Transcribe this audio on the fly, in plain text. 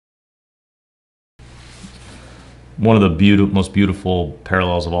one of the most beautiful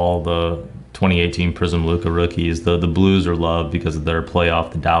parallels of all the 2018 Prizm Luka rookies. The blues are loved because of their play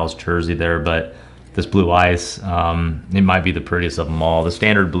off the Dallas jersey there, but this blue ice, it might be the prettiest of them all. The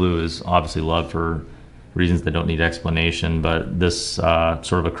standard blue is obviously loved for reasons that don't need explanation, but this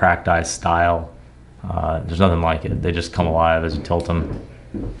sort of a cracked ice style, there's nothing like it. They just come alive as you tilt them.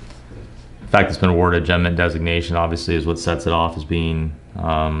 The fact it's been awarded a gem mint designation obviously is what sets it off as being,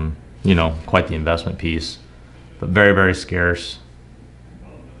 you know, quite the investment piece, but very, very scarce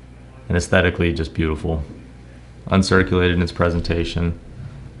and aesthetically just beautiful. Uncirculated in its presentation.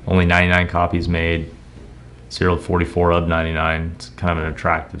 Only 99 copies made. Serial 44 of 99. It's kind of an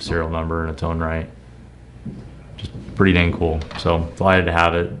attractive serial number in its own right. Just pretty dang cool. So delighted to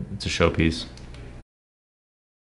have it. It's a showpiece.